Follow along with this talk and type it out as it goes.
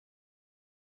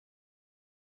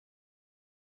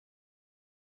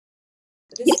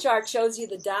This chart shows you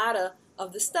the data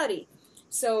of the study.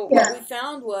 So what Yeah. we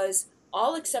found was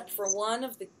all except for one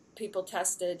of the people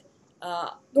tested Yeah.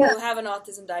 who have an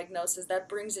autism diagnosis, that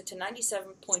brings it to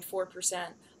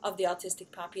 97.4% of the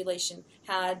autistic population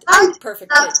had I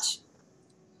perfect That's pitch.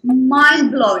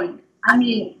 mind blowing. I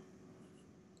mean,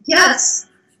 yes,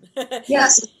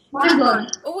 yes, it's mind blowing.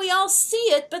 We all see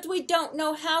it, but we don't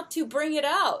know how to bring it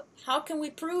out. How can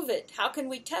we prove it? How can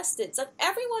we test it? So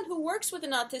everyone who works with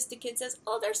an autistic kid says,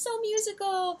 "Oh, they're so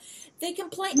musical. They can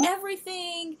play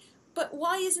everything." But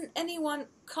why isn't anyone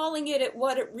calling it at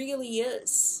what it really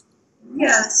is?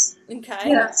 Yes, Okay?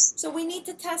 yes, So we need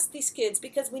to test these kids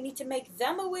because we need to make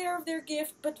them aware of their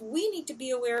gift, but we need to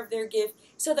be aware of their gift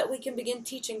so that we can begin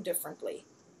teaching differently.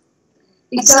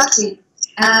 exactly.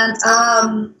 And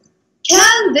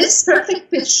can this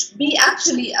perfect pitch be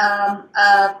actually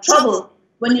trouble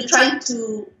when you're trying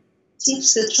to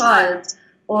teach the child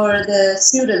or the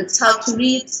students how to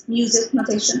read music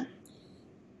notation?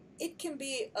 It can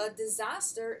be a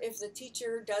disaster if the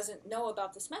teacher doesn't know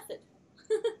about this method.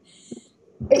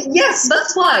 Yes,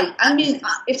 that's why. I mean,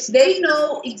 if they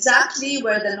know exactly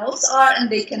where the notes are and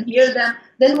they can hear them,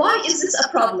 then why is this a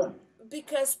problem?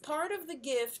 Because part of the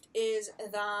gift is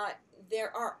that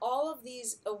there are all of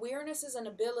these awarenesses and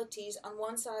abilities on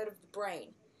one side of the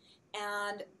brain,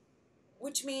 and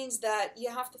which means that you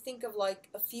have to think of like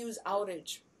a fuse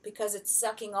outage because it's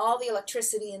sucking all the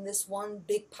electricity in this one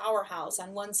big powerhouse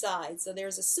on one side. So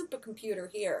there's a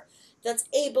supercomputer here that's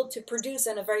able to produce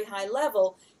on a very high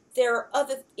level. There are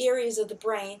other areas of the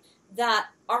brain that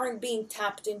aren't being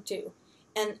tapped into.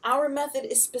 And our method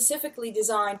is specifically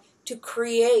designed to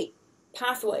create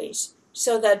pathways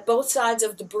so that both sides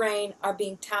of the brain are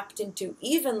being tapped into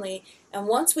evenly. And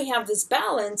once we have this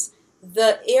balance,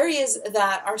 the areas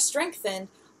that are strengthened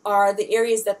are the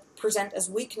areas that present as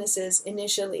weaknesses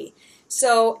initially.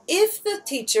 So if the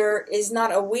teacher is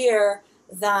not aware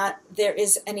that there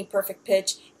is any perfect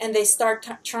pitch and they start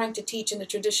trying to teach in the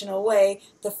traditional way,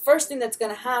 the first thing that's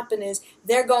going to happen is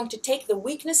they're going to take the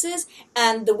weaknesses,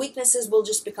 and the weaknesses will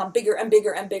just become bigger and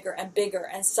bigger and bigger and bigger,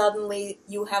 and suddenly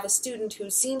you have a student who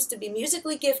seems to be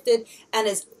musically gifted and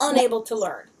is unable to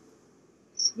learn.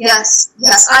 Yes,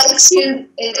 yes, I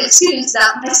experienced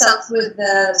that myself with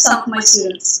some of my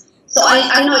students. So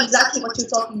I know exactly what you're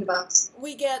talking about.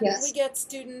 We Yes. get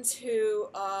students who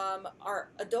are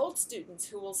adult students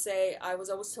who will say, "I was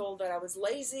always told that I was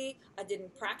lazy, I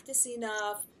didn't practice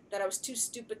enough, that I was too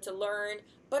stupid to learn,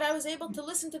 but I was able to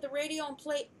listen to the radio and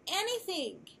play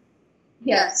anything."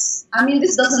 Yes. I mean,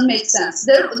 this doesn't make sense.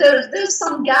 There's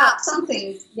some gap,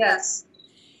 something. Yes.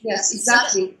 Yes, So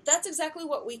exactly. that's exactly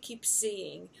what we keep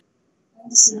seeing.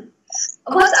 Yes.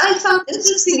 What I found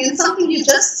interesting in something you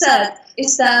just said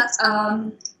is that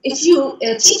if you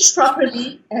teach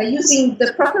properly using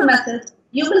the proper method,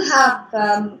 you will have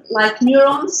like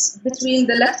neurons between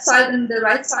the left side and the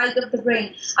right side of the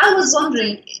brain. I was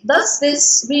wondering, does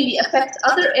this really affect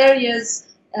other areas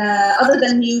other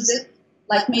than music,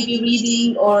 like maybe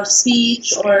reading or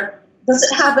speech, or does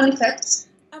it have an effect?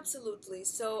 Absolutely.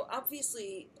 So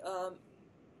obviously,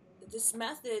 this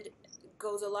method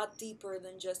goes a lot deeper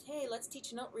than just, "Hey, let's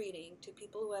teach note reading to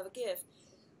people who have a gift."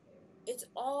 It's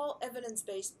all evidence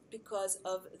based because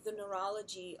of the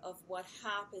neurology of what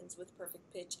happens with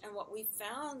perfect pitch. And what we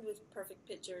found with perfect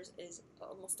pitchers is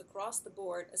almost across the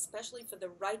board, especially for the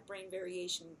right brain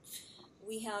variation,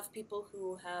 we have people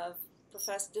who have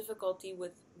professed difficulty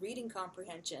with reading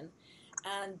comprehension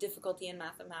and difficulty in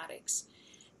mathematics.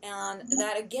 And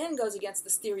that again goes against the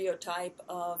stereotype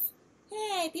of,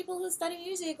 "Hey, people who study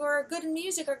music or are good in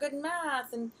music are good in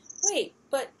math." And wait,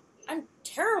 but I'm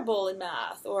terrible in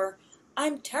math, or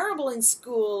 "I'm terrible in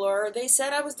school," or "they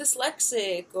said I was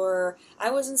dyslexic," or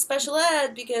 "I was in special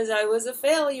ed because I was a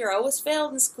failure. I always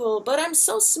failed in school, but I'm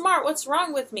so smart. What's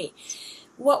wrong with me?"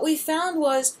 What we found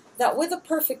was that with a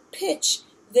perfect pitch,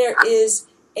 there is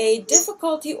a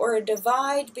difficulty or a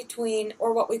divide between,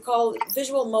 or what we call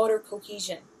visual motor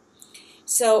cohesion.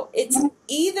 So it's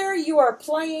either you are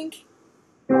playing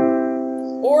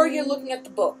or you're looking at the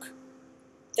book.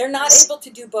 They're not able to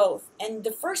do both. And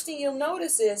the first thing you'll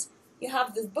notice is you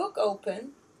have this book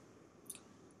open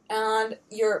and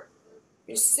you're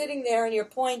sitting there and you're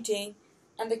pointing,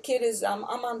 and the kid is I'm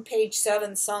on page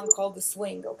 7, song called The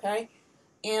Swing, okay?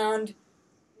 And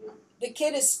the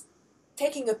kid is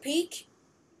taking a peek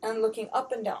and looking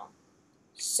up and down.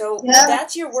 So Yeah.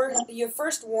 that's your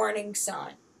first warning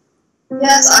sign.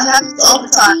 Yes, I have it all the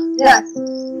time. Yes.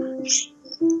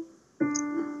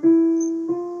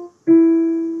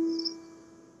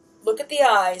 Look at the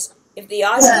eyes. If the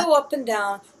eyes go up and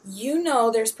down, you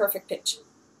know there's perfect pitch.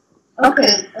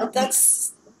 Okay. Okay.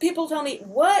 That's people tell me,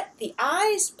 what, the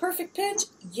eyes, perfect pitch?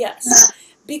 Yes,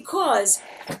 because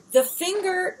the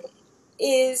finger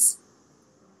is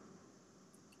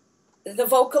the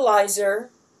vocalizer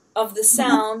of the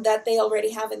sound that they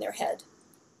already have in their head.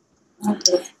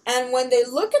 And when they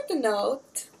look at the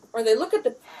note, or they look at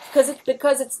the,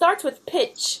 because it starts with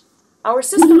pitch. Our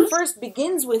system first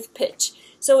begins with pitch.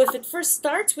 So if it first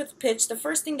starts with pitch, the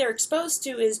first thing they're exposed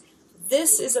to is,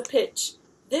 this is a pitch,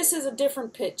 this is a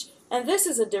different pitch, and this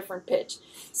is a different pitch.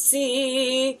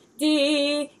 C,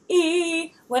 D,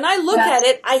 E. When I look at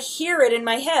it, I hear it in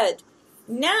my head.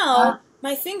 Now,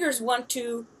 my fingers want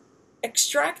to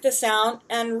extract the sound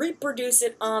and reproduce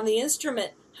it on the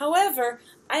instrument. However,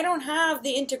 I don't have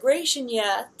the integration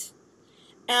yet.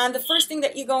 And the first thing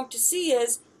that you're going to see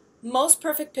is most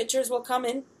perfect pitchers will come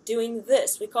in doing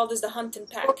this. We call this the hunt and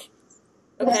peck.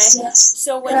 Okay?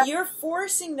 So when you're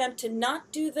forcing them to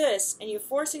not do this, and you're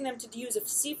forcing them to use a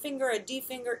C finger, a D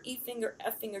finger, E finger,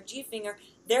 F finger, G finger,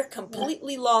 they're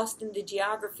completely lost in the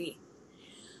geography.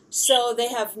 So they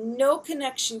have no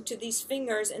connection to these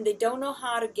fingers, and they don't know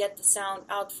how to get the sound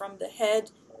out from the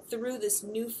head through this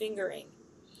new fingering.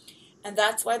 And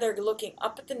that's why they're looking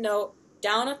up at the note,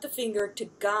 down at the finger to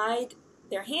guide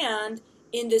their hand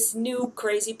in this new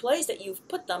crazy place that you've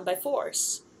put them by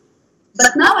force.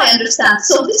 But now I understand.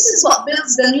 So this is what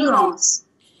builds the neurons.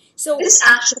 So this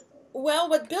action. Well,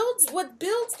 what builds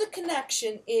the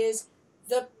connection is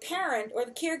the parent or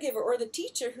the caregiver or the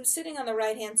teacher who's sitting on the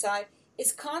right-hand side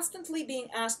is constantly being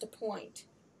asked to point.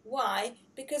 Why?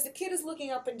 Because the kid is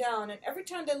looking up and down, and every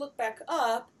time they look back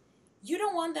up, you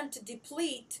don't want them to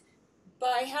deplete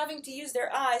by having to use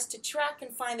their eyes to track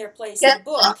and find their place in the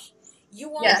book. You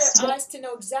want their eyes to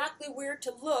know exactly where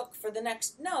to look for the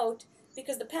next note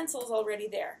because the pencil is already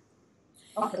there.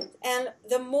 Okay. And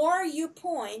the more you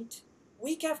point,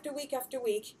 week after week after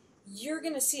week, you're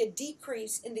going to see a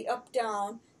decrease in the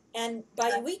up-down. And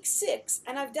by week 6,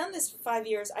 and I've done this for 5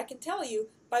 years, I can tell you,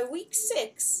 by week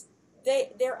 6,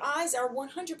 their eyes are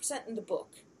 100% in the book.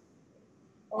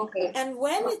 Okay. And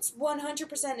when it's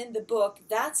 100% in the book,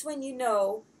 that's when you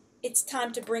know it's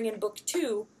time to bring in book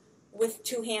 2 with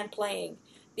two-hand playing.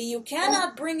 But you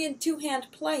cannot bring in two-hand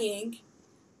playing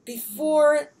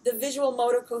before the visual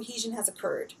motor cohesion has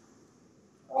occurred.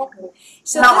 Okay.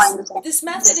 So this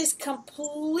method is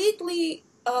completely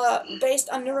based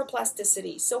on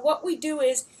neuroplasticity. So what we do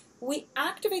is we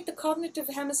activate the cognitive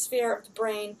hemisphere of the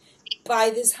brain by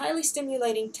this highly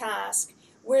stimulating task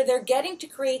where they're getting to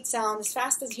create sound as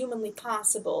fast as humanly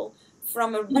possible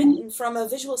from a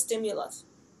visual stimulus.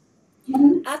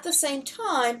 At the same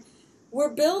time, we're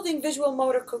building visual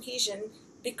motor cohesion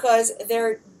because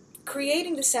they're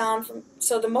creating the sound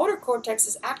so the motor cortex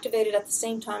is activated at the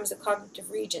same time as the cognitive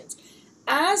regions.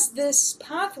 As this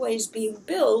pathway is being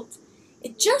built,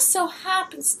 it just so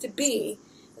happens to be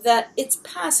that it's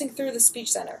passing through the speech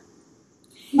center.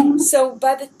 So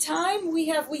by the time we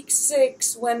have week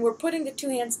 6, when we're putting the two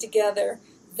hands together,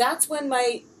 that's when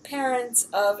my parents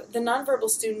of the nonverbal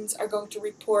students are going to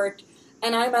report,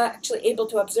 and I'm actually able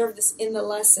to observe this in the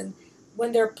lesson.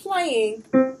 When they're playing,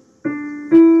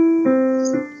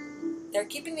 they're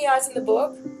keeping the eyes in the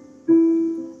book,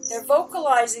 they're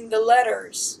vocalizing the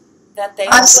letters that they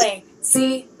are playing.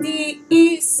 C, D,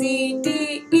 E, C,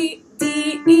 D, E,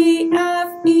 D, E,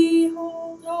 F, E,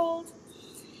 hold.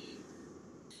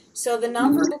 So the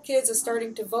nonverbal kids are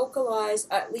starting to vocalize,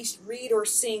 at least read or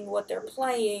sing what they're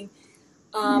playing.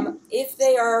 If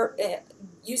they are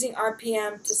using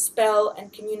RPM to spell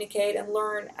and communicate and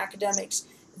learn academics,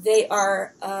 they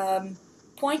are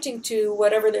pointing to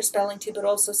whatever they're spelling to, but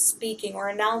also speaking or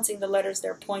announcing the letters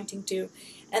they're pointing to.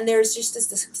 And there's just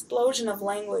this explosion of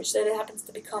language that it happens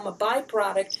to become a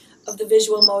byproduct of the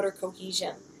visual motor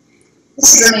cohesion.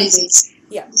 This is amazing.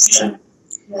 Yeah.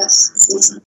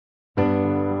 Yes.